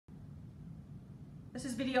This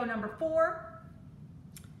is video number 4.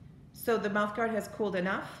 So the mouthguard has cooled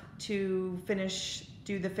enough to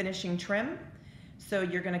do the finishing trim. So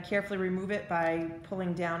you're going to carefully remove it by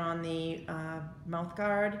pulling down on the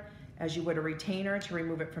mouthguard as you would a retainer to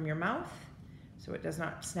remove it from your mouth so it does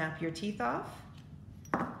not snap your teeth off.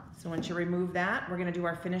 So once you remove that, we're going to do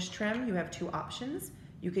our finish trim. You have 2 options.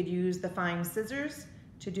 You could use the fine scissors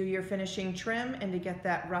to do your finishing trim and to get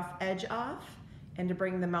that rough edge off and to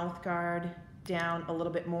bring the mouthguard down a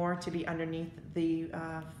little bit more to be underneath the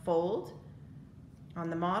fold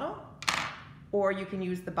on the model. Or you can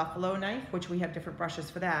use the buffalo knife, which we have different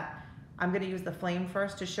brushes for that. I'm going to use the flame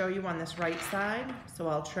first to show you on this right side, so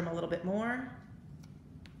I'll trim a little bit more.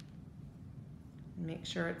 Make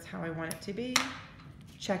sure it's how I want it to be.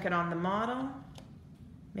 Check it on the model.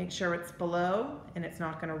 Make sure it's below and it's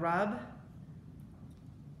not going to rub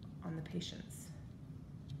on the patient's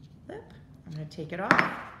lip. I'm going to take it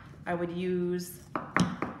off. I would use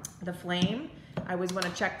the flame. I always want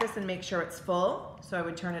to check this and make sure it's full. So I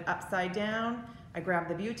would turn it upside down. I grab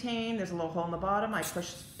the butane. There's a little hole in the bottom. I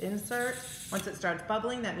push insert. Once it starts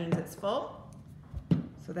bubbling, that means it's full.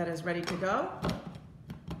 So that is ready to go.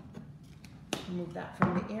 Remove that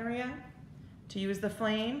from the area. To use the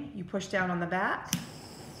flame, you push down on the back.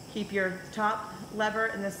 Keep your top lever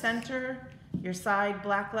in the center. Your side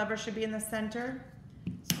black lever should be in the center.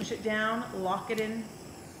 Push it down, lock it in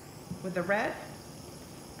with the red.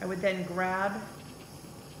 I would then grab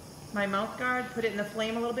my mouthguard, put it in the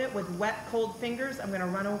flame a little bit with wet, cold fingers. I'm gonna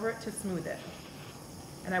run over it to smooth it.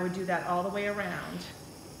 And I would do that all the way around.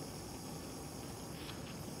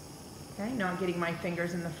 Okay, not getting my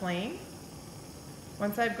fingers in the flame.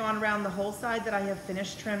 Once I've gone around the whole side that I have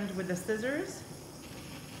finished trimmed with the scissors,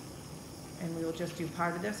 and we will just do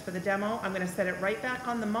part of this for the demo, I'm gonna set it right back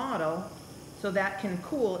on the model so that can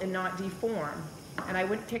cool and not deform. And I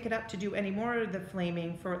wouldn't pick it up to do any more of the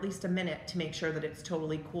flaming for at least a minute to make sure that it's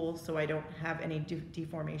totally cool so I don't have any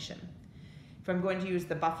deformation. If I'm going to use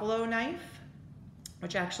the buffalo knife,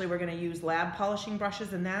 which actually we're going to use lab polishing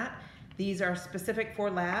brushes in that, these are specific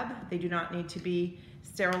for lab. They do not need to be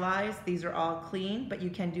sterilized. These are all clean, but you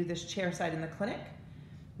can do this chair side in the clinic.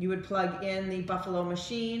 You would plug in the buffalo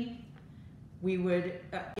machine. We would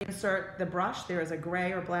insert the brush. There is a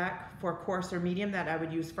gray or black for coarse or medium that I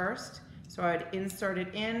would use first. So I would insert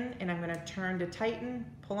it in and I'm gonna turn to tighten,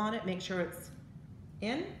 pull on it, make sure it's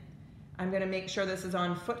in. I'm gonna make sure this is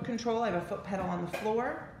on foot control. I have a foot pedal on the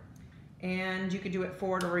floor and you could do it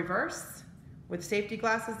forward or reverse with safety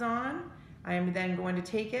glasses on. I am then going to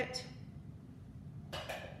take it,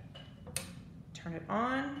 turn it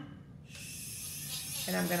on,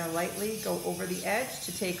 and I'm gonna lightly go over the edge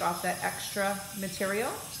to take off that extra material,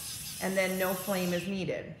 and then no flame is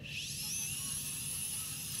needed.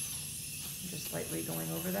 Just lightly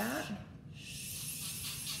going over that. And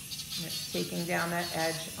it's taking down that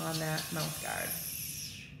edge on that mouthguard.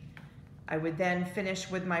 I would then finish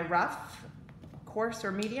with my rough, coarse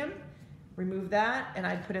or medium, remove that, and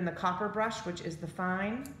I'd put in the copper brush, which is the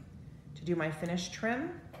fine, to do my finish trim.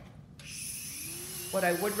 What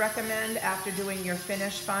I would recommend after doing your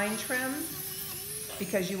finish fine trim,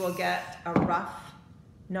 because you will get a rough,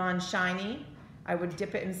 non-shiny, I would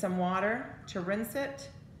dip it in some water to rinse it,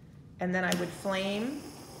 and then I would flame,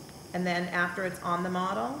 and then after it's on the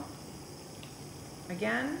model,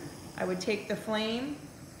 again, I would take the flame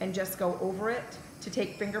and just go over it to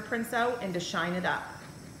take fingerprints out and to shine it up.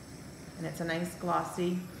 And it's a nice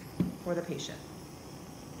glossy for the patient.